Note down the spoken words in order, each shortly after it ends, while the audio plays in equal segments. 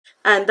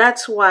And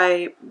that's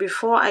why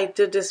before I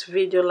did this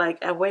video,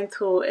 like, I went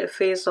through a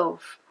phase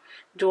of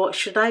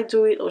should I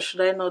do it or should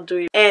I not do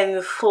it.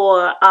 And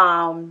for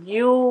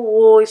you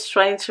who is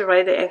trying to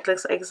write the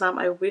NCLEX exam,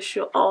 I wish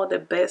you all the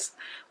best.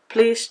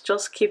 Please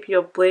just keep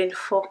your brain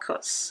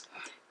focused,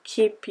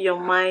 keep your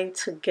mind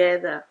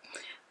together.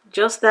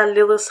 Just that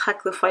little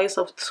sacrifice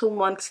of 2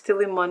 months,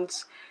 3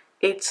 months,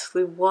 it's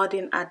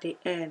rewarding at the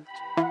end.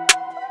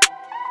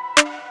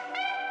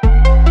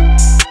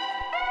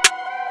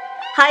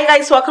 Hi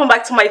guys, welcome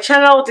back to my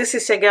channel. This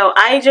is your girl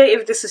IJ.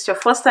 If this is your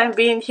first time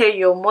being here,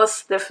 you're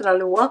most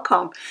definitely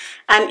welcome.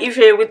 And if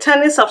you're a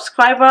returning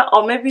subscriber,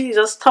 or maybe you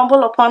just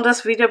stumble upon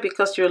this video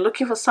because you're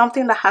looking for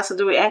something that has to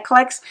do with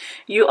NCLEX,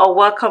 you are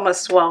welcome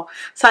as well.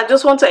 So I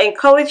just want to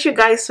encourage you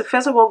guys to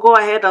first of all go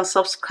ahead and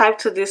subscribe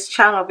to this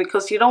channel,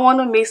 because you don't want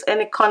to miss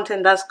any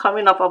content that's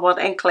coming up about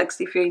NCLEX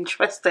if you're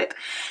interested.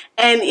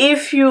 And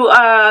if you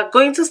are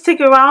going to stick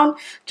around,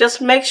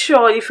 just make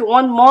sure, if you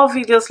want more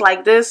videos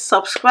like this,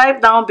 subscribe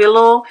down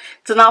below.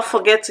 Do not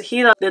forget to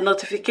hit the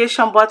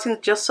notification button,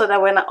 just so that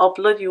when I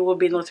upload you will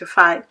be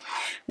notified.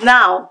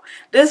 Now,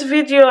 this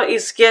video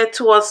is geared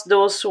towards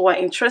those who are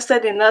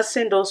interested in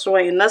nursing, those who are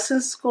in nursing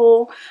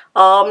school,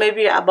 or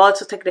maybe you're about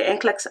to take the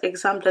NCLEX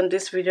exam, then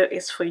this video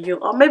is for you.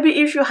 Or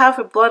maybe if you have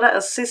a brother,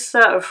 a sister,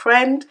 a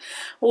friend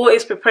who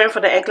is preparing for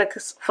the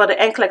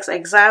NCLEX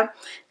exam,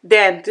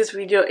 then this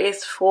video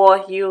is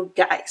for you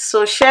guys.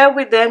 So share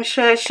with them,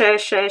 share,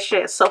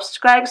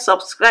 subscribe.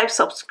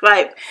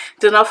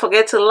 Do not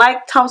forget to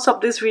like, thumbs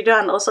up this video,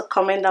 and also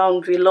comment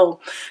down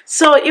below.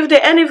 So if there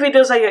are any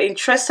videos that you're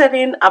interested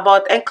in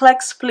about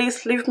NCLEX,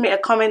 please leave me a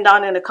comment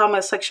down in the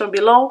comment section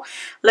below.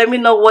 Let me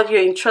know what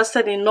you're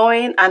interested in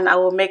knowing, and I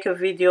will make a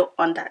video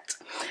on that.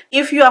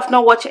 If you have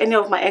not watched any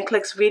of my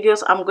NCLEX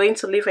videos, I'm going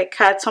to leave a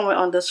card somewhere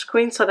on the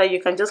screen so that you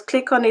can just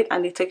click on it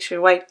and it takes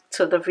you right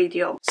to the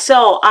video.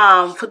 So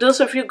for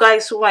those of you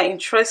guys who are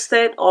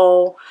interested,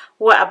 or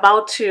who are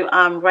about to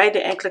write the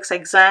NCLEX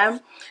exam,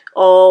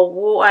 or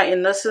who are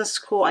in nursing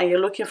school and you're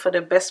looking for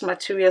the best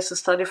materials to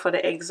study for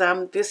the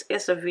exam, this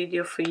is a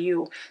video for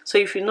you. So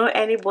if you know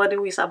anybody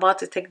who is about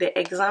to take the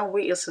exam, who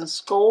is in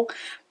school,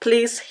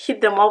 please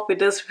hit them up with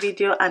this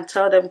video and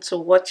tell them to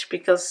watch,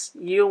 because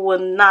you will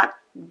not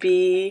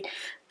be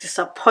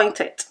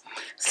disappointed.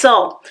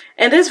 So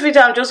in this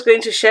video, I'm just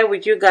going to share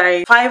with you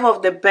guys 5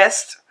 of the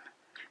best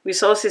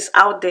resources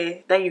out there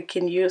that you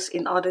can use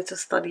in order to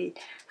study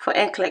for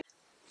NCLEX.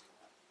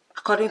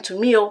 According to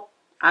me,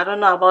 I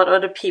don't know about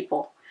other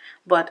people,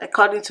 but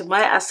according to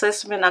my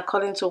assessment,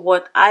 according to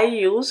what I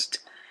used,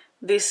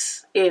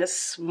 this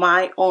is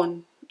my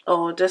own,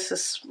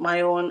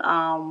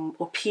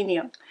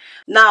 opinion.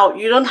 Now,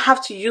 you don't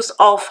have to use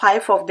all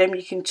 5 of them.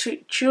 You can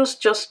choose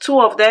just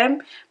 2 of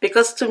them,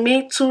 because to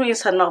me 2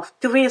 is enough.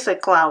 3 is a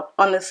cloud,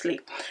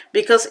 honestly,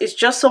 because it's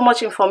just so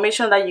much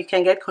information that you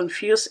can get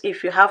confused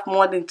if you have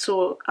more than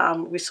 2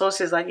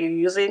 resources that you're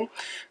using.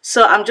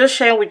 So I'm just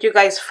sharing with you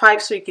guys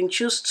 5, so you can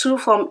choose 2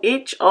 from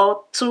each,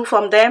 or 2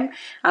 from them,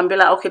 and be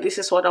like, okay, this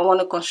is what I want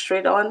to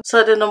concentrate on.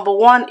 So the number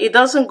 1, it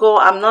doesn't go,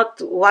 I'm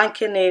not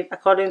ranking it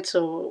according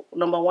to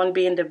number 1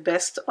 being the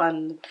best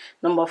and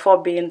number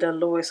 4 being the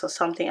lowest or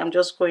something. I'm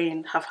just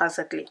going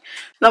haphazardly.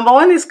 Number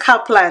 1 is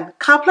Kaplan.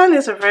 Kaplan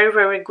is a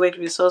very great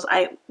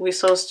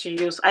resource to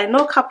use. I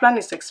know Kaplan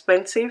is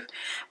expensive,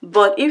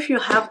 but if you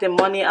have the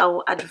money, I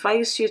will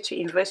advise you to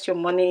invest your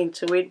money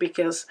into it,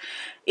 because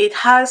it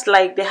has,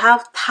 like, they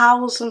have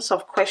thousands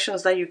of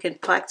questions that you can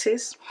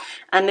practice.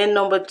 And then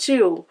number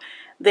 2,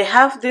 they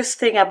have this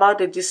thing about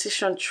the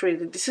decision tree.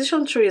 The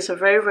decision tree is a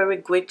very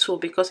great tool,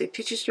 because it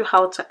teaches you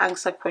how to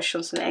answer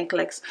questions in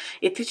NCLEX.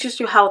 It teaches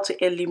you how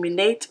to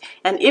eliminate,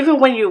 and even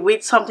when you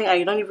read something and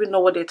you don't even know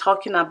what they're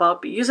talking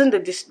about, but using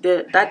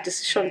that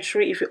decision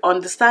tree, if you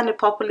understand it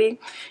properly,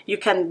 you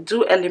can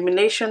do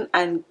elimination,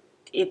 and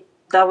it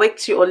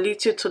directs you or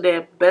leads you to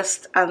the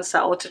best answer,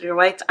 or to the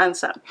right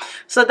answer.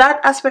 So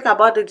that aspect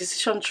about the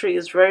decision tree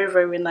is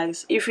very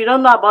nice. If you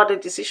don't know about the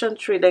decision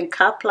tree, then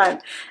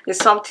Kaplan is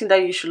something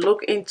that you should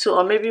look into,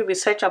 or maybe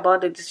research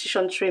about the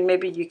decision tree.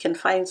 Maybe you can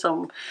find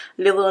some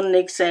little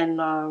nicks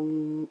and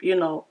you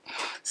know,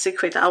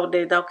 secret out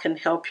there that can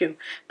help you.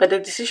 But the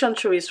decision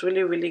tree is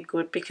really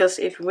good, because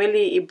it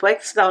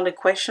breaks down the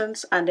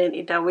questions, and then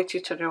it directs you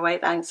to the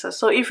right answer.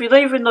 So if you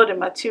don't even know the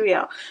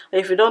material, or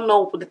if you don't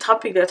know the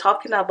topic they're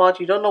talking about,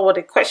 you don't know what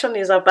the question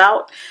is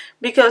about,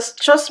 because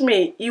trust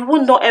me, you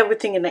won't know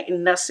everything in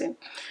nursing.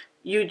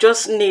 You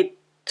just need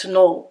to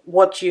know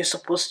what you're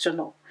supposed to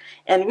know,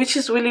 and which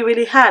is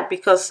really hard,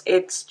 because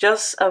it's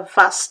just a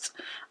vast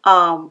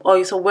or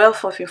it's a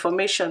wealth of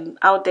information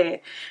out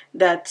there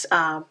that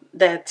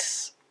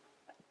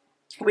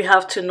we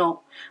have to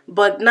know.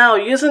 But now,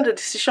 using the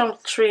decision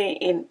tree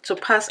to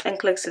pass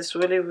NCLEX is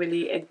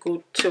really a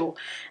good tool.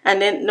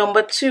 And then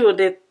number 2,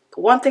 the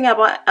one thing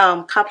about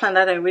Kaplan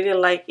that I really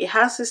like, it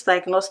has this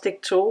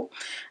diagnostic tool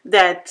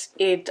that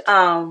it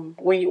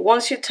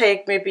once you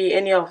take maybe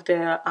any of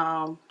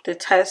the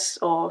tests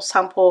or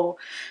sample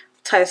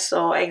tests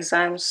or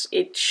exams,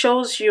 it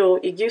shows you,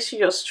 it gives you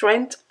your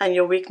strength and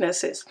your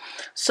weaknesses.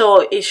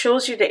 So it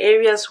shows you the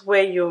areas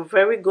where you're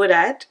very good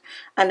at,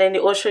 and then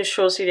it also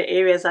shows you the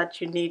areas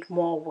that you need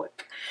more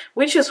work,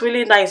 which is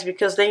really nice,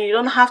 because then you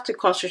don't have to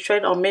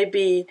concentrate on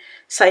maybe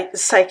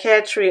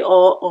psychiatry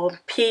or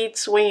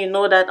PEDS when you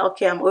know that,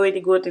 okay, I'm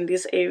already good in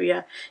this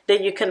area.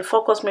 Then you can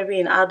focus maybe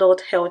in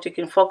adult health, you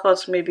can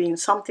focus maybe in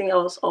something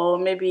else, or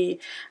maybe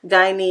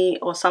gynae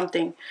or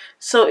something.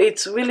 So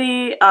it's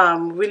really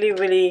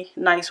really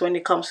nice when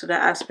it comes to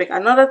that aspect.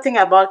 Another thing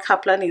about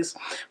Kaplan is,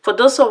 for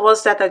those of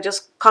us that are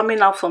just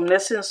coming out from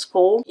nursing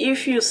school,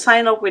 if you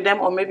sign up with them,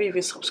 or maybe if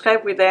you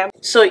subscribe with them,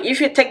 so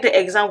if you take the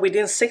exam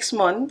within 6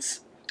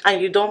 months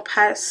and you don't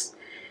pass,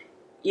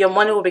 your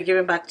money will be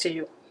given back to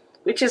you,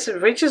 which is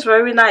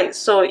very nice.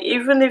 So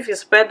even if you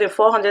spend the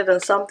 400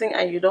 and something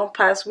and you don't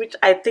pass, which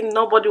I think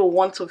nobody will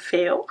want to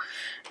fail,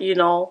 you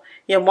know,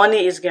 your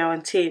money is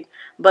guaranteed.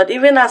 But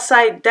even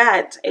aside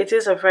that, it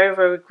is a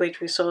very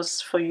great resource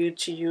for you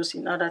to use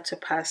in order to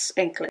pass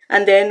NCLEX.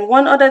 And then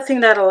one other thing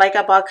that I like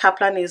about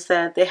Kaplan is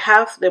that they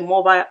have the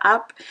mobile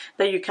app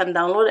that you can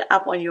download the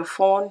app on your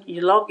phone.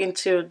 You log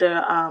into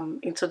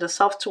the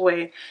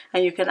software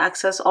and you can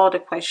access all the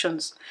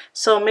questions.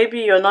 So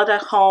maybe you're not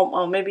at home,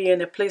 or maybe you're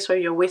in a place where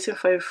you're waiting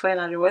for a friend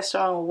at a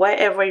restaurant, or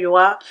wherever you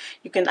are,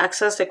 you can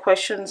access the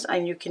questions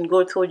and you can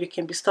go through. You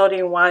can be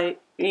studying while,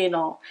 you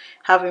know,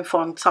 having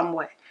fun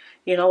somewhere.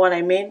 You know what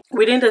I mean?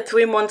 Within the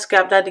 3 months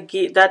gap that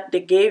they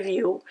gave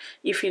you,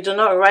 if you do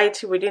not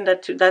write within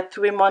that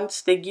 3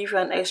 months, they give you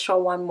an extra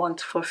 1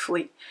 month for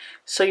free.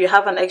 So you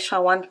have an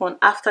extra 1 month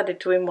after the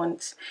 3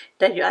 months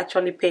that you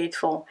actually paid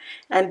for.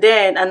 And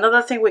then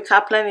another thing with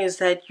Kaplan is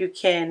that you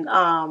can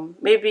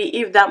maybe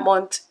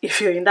if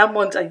you're in that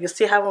month and you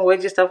still haven't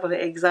registered for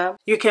the exam,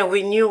 you can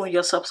renew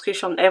your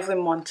subscription every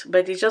month.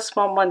 But it's just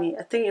more money.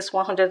 I think it's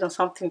 100 and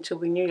something to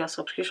renew your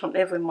subscription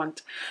every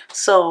month.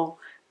 So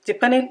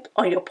depending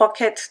on your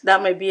pocket,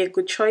 that might be a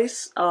good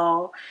choice,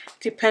 or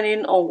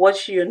depending on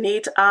what your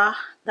needs are,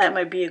 that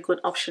might be a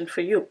good option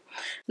for you.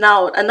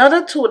 Now,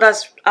 another tool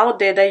that's out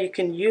there that you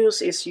can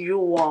use is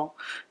UWall.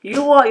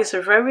 UWall is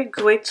a very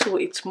great tool.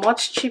 It's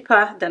much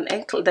cheaper than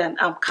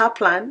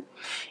Kaplan,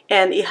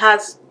 and it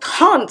has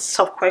tons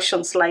of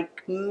questions,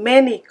 like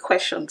many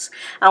questions.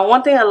 And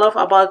one thing I love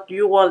about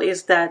UWall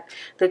is that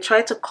they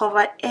try to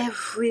cover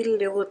every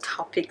little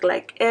topic,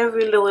 like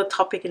every little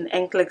topic in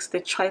NCLEX. They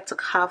try to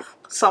have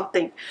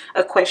something,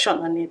 a question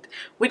on it,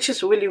 which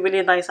is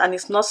really nice, and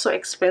it's not so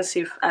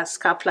expensive as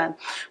Kaplan.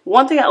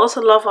 One thing I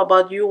also love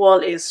about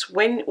UWall is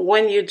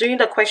when you're doing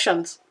the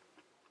questions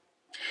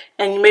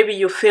and maybe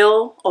you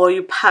fail or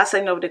you pass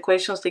any of the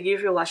questions, they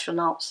give you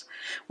rationales,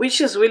 which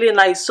is really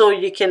nice. So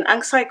you can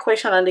answer a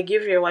question and they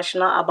give you a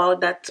rationale about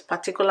that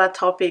particular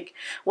topic.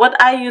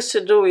 What I used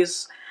to do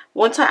is,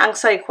 once I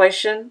answer a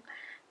question,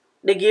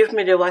 they give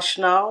me the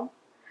rationale,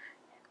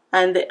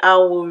 and I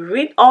will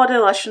read all the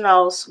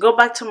rationales, go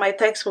back to my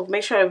textbook,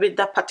 make sure I read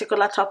that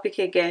particular topic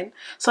again,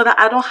 so that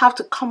I don't have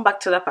to come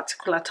back to that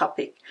particular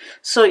topic.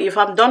 So if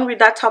I'm done with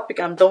that topic,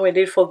 I'm done with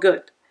it for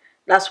good.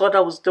 That's what I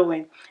was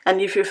doing.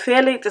 And if you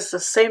fail it, it's the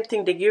same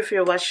thing. They give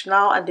you a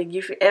rationale and they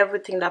give you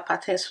everything that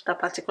pertains to that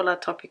particular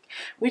topic,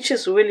 which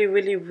is really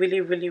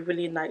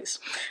nice.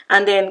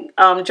 And then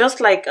just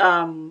like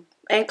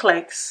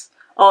NCLEX,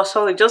 oh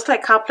sorry, just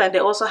like Kaplan, they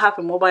also have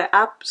a mobile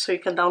app, so you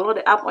can download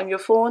the app on your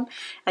phone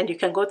and you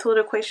can go through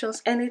the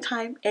questions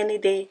anytime, any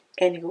day,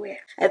 anywhere.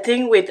 I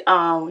think with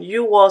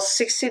UWall,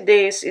 60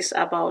 days is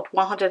about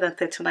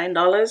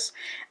 $139,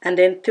 and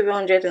then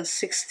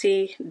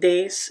 360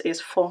 days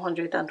is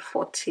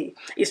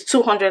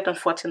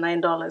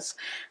 $249.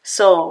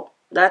 So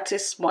that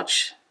is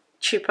much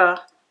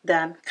cheaper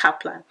than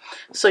Kaplan.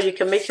 So you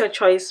can make your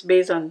choice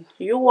based on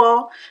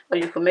UWall, or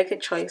you can make a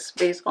choice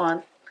based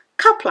on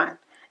Kaplan.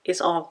 It's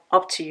all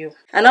up to you.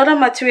 Another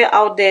material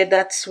out there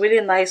that's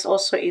really nice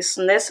also is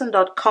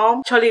nursing.com.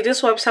 Actually,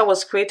 this website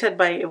was created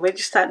by a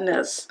registered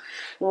nurse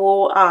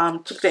who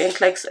took the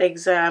NCLEX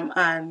exam,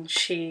 and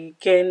she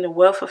gained a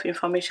wealth of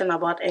information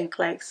about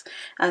NCLEX,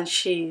 and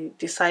she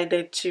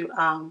decided to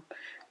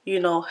you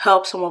know,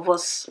 help some of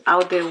us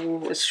out there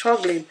who are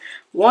struggling.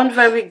 One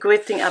very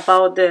great thing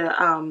about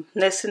the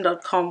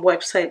nursing.com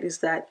website is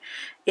that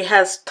it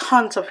has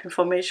tons of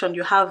information.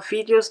 You have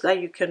videos that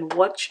you can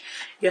watch.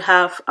 You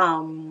have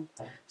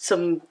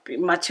some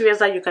materials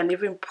that you can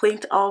even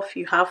print off.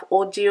 You have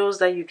audios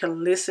that you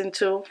can listen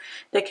to.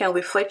 They can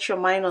reflect your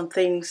mind on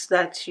things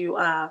that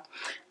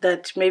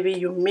that maybe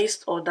you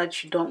missed or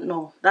that you don't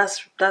know.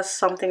 That's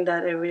something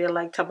that I really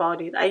liked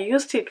about it. I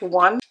used it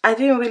once. I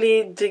didn't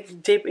really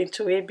dig deep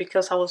into it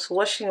because I was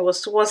watching. It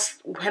was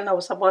when I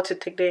was about to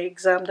take the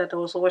exam that I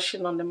was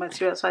watching on the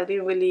material, so I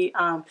didn't really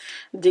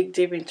dig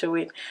deep into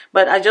it.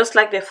 But I just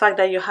like the fact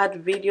that you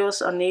had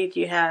videos on it,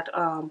 you had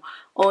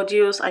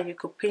audios, and you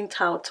could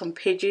print out some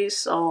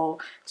pages or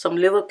some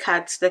little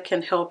cards that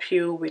can help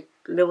you with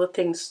little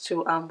things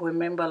to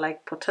remember,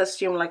 like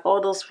potassium, like all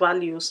those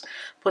values,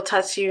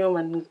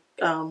 potassium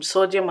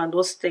sodium and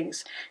those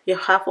things. You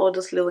have all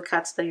those little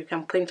cards that you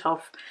can print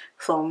off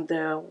from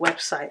the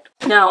website.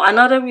 Now,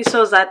 another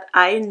resource that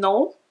I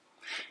know,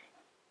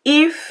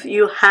 if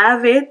you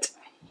have it,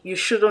 you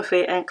shouldn't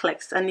fail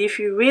NCLEX. And if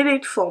you read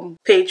it from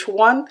page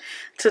 1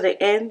 to the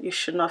end, you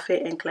should not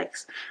fail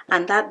NCLEX.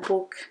 And that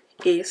book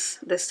is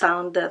the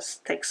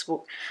Sounders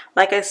textbook.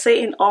 Like I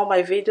say in all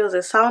my videos,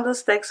 the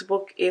Sounders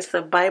textbook is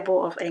the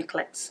Bible of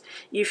NCLEX.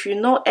 If you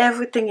know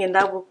everything in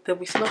that book, there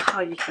is no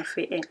how you can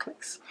fail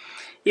NCLEX.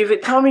 If you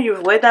tell me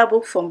you've read that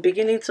book from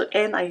beginning to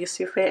end and you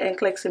still fail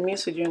NCLEX, it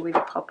means you didn't read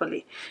it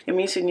properly. It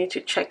means you need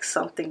to check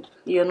something.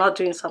 You're not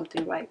doing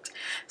something right.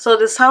 So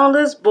the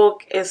Sounders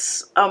book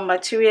is a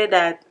material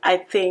that I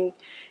think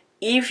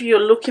if you're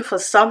looking for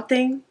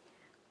something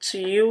to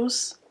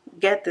use,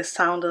 get the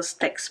Sounders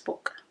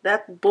textbook.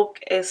 That book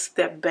is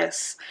the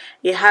best.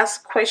 It has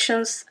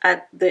questions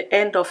at the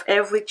end of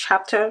every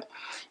chapter,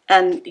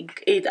 and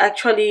it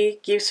actually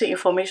gives you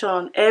information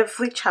on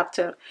every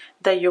chapter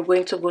that you're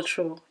going to go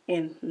through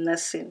in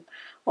nursing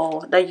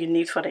or that you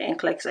need for the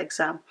NCLEX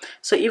exam.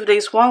 So if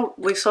there's one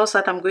resource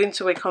that I'm going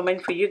to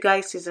recommend for you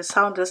guys is the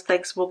Sounders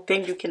textbook,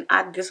 then you can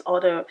add these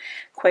other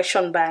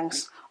question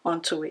banks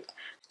onto it.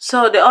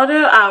 So the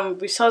other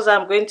resource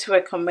I'm going to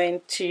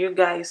recommend to you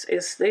guys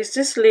is there's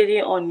this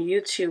lady on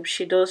YouTube.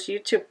 She does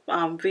YouTube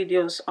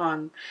videos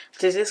on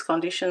disease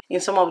conditions in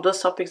some of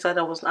those topics that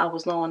I was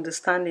not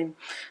understanding,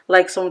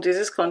 like some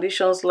disease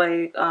conditions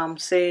like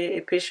say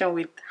a patient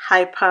with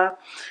hyperkalemia,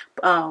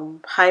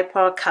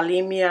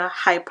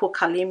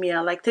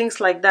 hypokalemia, like things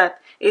like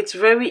that.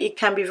 It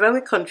can be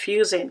very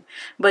confusing,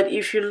 but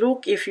if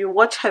you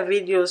watch her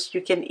videos, you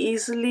can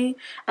easily.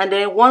 And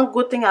then one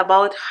good thing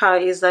about her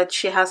is that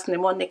she has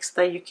mnemonics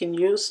that you can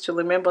use to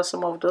remember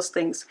some of those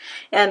things.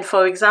 And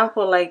for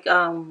example, like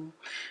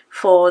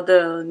for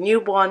the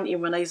newborn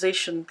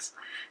immunizations,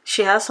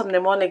 she has some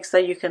mnemonics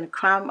that you can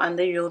cram, and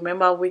then you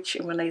remember which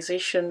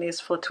immunization is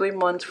for 3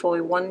 months,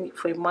 for 1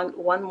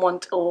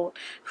 month, or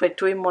for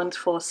 3 months,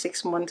 for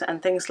 6 months,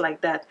 and things like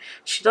that.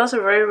 She does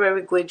a very,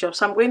 very great job.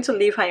 So I'm going to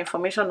leave her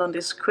information on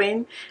the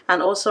screen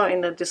and also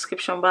in the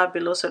description bar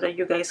below so that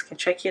you guys can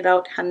check it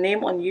out. Her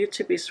name on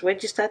YouTube is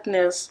Registered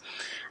Nurse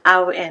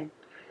RN.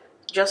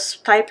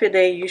 Just type it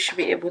there, you should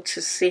be able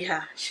to see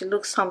her. She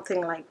looks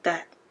something like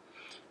that.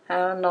 I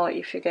don't know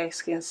if you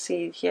guys can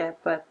see it here,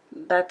 but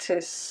that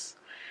is,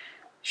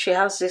 she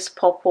has this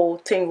purple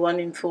thing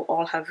running through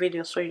all her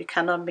videos, so you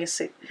cannot miss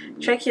it.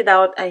 Check it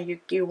out and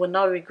you will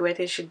not regret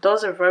it. She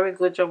does a very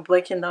good job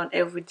breaking down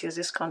every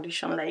disease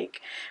condition. Like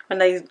when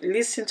I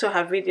listen to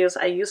her videos,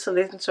 I used to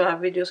listen to her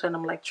videos when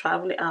I'm like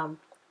traveling,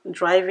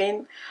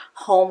 driving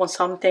home or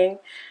something,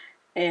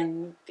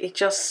 and it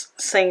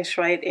just sinks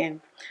right in.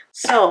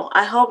 So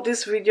I hope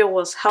this video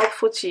was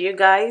helpful to you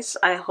guys.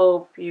 I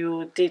hope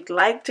you did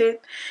like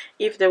it.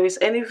 If there is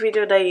any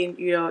video that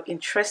you're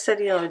interested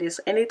in, or there's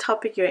any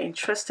topic you're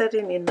interested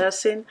in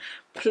nursing,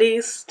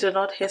 please do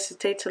not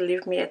hesitate to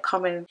leave me a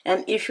comment.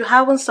 And if you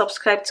haven't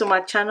subscribed to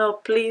my channel,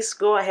 please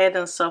go ahead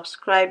and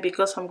subscribe,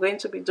 because I'm going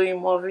to be doing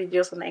more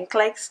videos on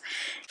NCLEX.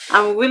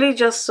 I'm really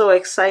just so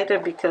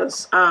excited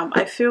because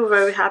I feel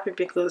very happy,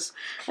 because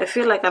I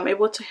feel like I'm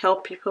able to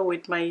help people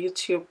with my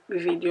YouTube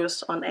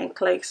videos on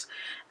NCLEX.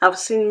 I've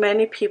seen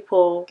many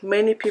people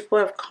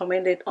have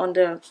commented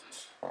under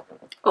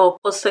or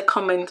posted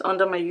comments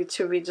under my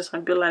YouTube videos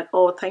and be like,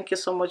 oh, thank you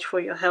so much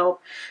for your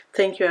help,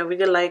 thank you, I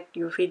really like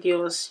your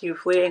videos,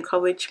 you've really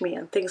encouraged me,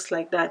 and things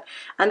like that.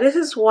 And this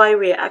is why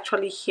we're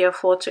actually here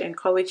for, to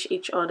encourage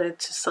each other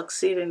to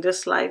succeed in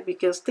this life,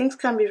 because things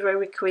can be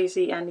very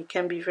crazy and it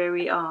can be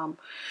very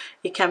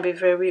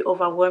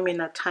overwhelming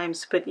at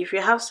times. But if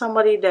you have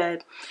somebody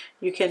that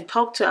you can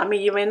talk to, I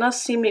mean, you may not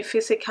see me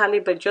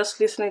physically, but just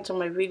listening to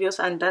my videos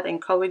and that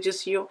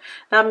encourages you,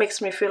 that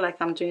makes me feel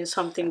like I'm doing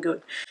something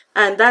good.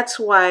 And that's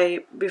why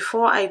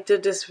before I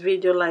did this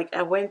video, like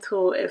I went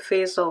through a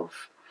phase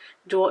of,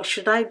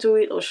 should I do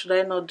it or should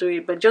I not do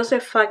it? But just the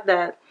fact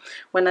that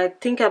when I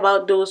think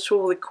about those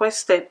who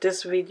requested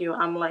this video,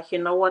 I'm like, you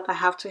know what, I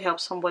have to help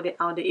somebody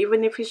out there.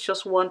 Even if it's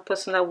just one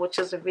person that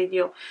watches the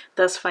video,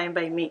 that's fine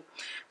by me.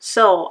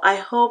 So I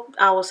hope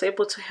I was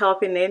able to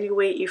help in any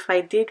way. If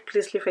I did,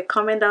 please leave a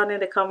comment down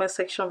in the comment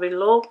section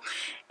below.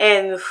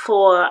 And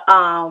for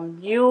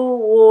you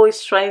who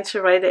is trying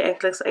to write the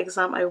NCLEX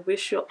exam, I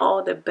wish you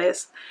all the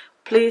best.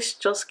 Please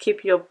just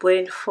keep your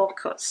brain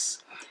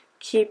focused.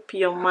 Keep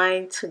your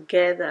mind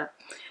together.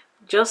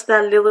 Just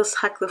that little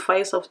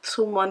sacrifice of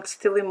 2 months,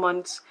 3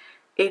 months,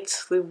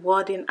 it's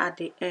rewarding at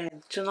the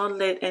end. Do not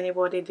let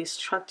anybody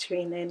distract you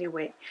in any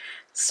way.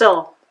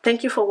 So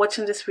thank you for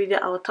watching this video.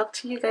 I will talk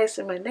to you guys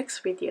in my next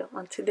video.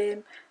 Until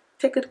then,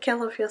 take good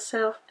care of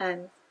yourself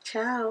and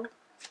ciao.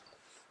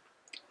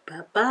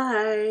 Bye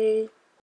bye.